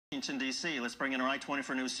Washington, D.C. Let's bring in our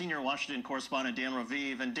I-24 News senior Washington correspondent Dan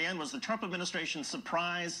Raviv. And Dan, was the Trump administration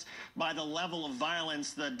surprised by the level of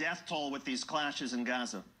violence, the death toll with these clashes in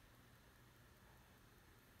Gaza?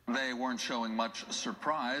 They weren't showing much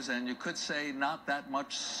surprise, and you could say not that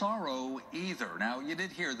much sorrow either. Now, you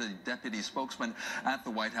did hear the deputy spokesman at the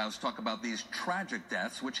White House talk about these tragic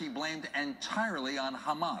deaths, which he blamed entirely on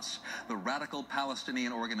Hamas, the radical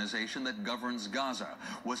Palestinian organization that governs Gaza.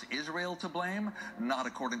 Was Israel to blame? Not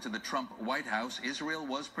according to the Trump White House. Israel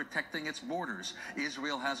was protecting its borders.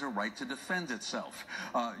 Israel has a right to defend itself.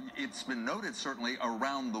 It's been noted, certainly,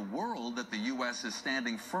 around the world that the U.S. is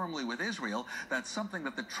standing firmly with Israel. That's something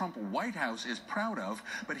that the Trump White House is proud of,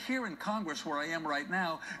 but here in Congress, where I am right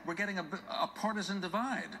now, we're getting a partisan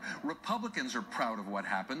divide. Republicans are proud of what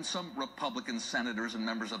happened. Some Republican senators and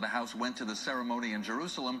members of the House went to the ceremony in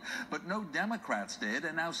Jerusalem, but no Democrats did,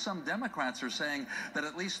 and now some Democrats are saying that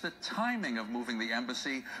at least the timing of moving the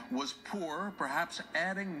embassy was poor, perhaps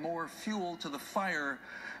adding more fuel to the fire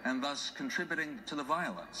and thus contributing to the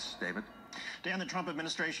violence. David? Dan, the Trump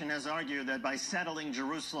administration has argued that by settling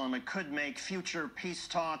Jerusalem, it could make future peace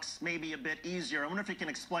talks maybe a bit easier. I wonder if you can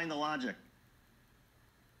explain the logic.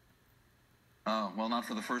 Well, not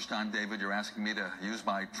for the first time, David. You're asking me to use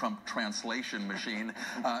my Trump translation machine.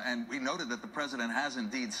 And we noted that the president has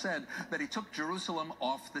indeed said that he took Jerusalem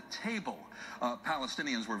off the table.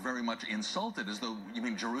 Palestinians were very much insulted, as though, you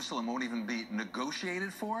mean Jerusalem won't even be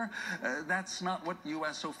negotiated for? That's not what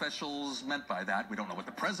U.S. officials meant by that. We don't know what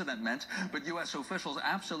the president meant, but U.S. officials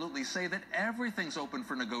absolutely say that everything's open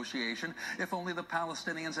for negotiation if only the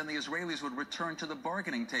Palestinians and the Israelis would return to the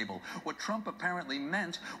bargaining table. What Trump apparently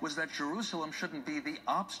meant was that Jerusalem shouldn't be the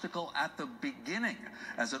obstacle at the beginning,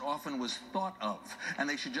 as it often was thought of, and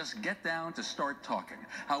they should just get down to start talking.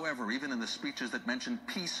 However, even in the speeches that mentioned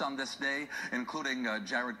peace on this day, including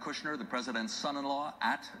Jared Kushner, the president's son-in-law,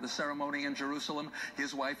 at the ceremony in Jerusalem,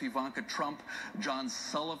 his wife Ivanka Trump, John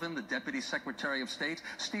Sullivan, the Deputy Secretary of State,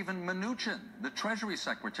 Steven Mnuchin, the Treasury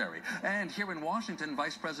Secretary, and here in Washington,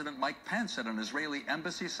 Vice President Mike Pence at an Israeli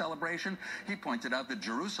embassy celebration, he pointed out that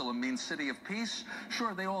Jerusalem means city of peace.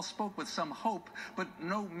 Sure, they all spoke with some hope, but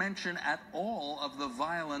no mention at all of the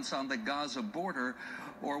violence on the Gaza border,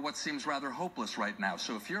 or what seems rather hopeless right now.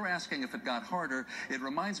 So if you're asking if it got harder, it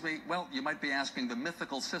reminds me, well, you might be asking the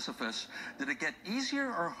mythical Sisyphus, did it get easier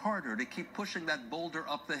or harder to keep pushing that boulder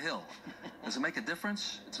up the hill? Does it make a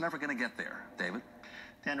difference? It's never going to get there. David?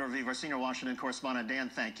 Dan Raviv, our senior Washington correspondent. Dan,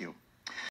 thank you.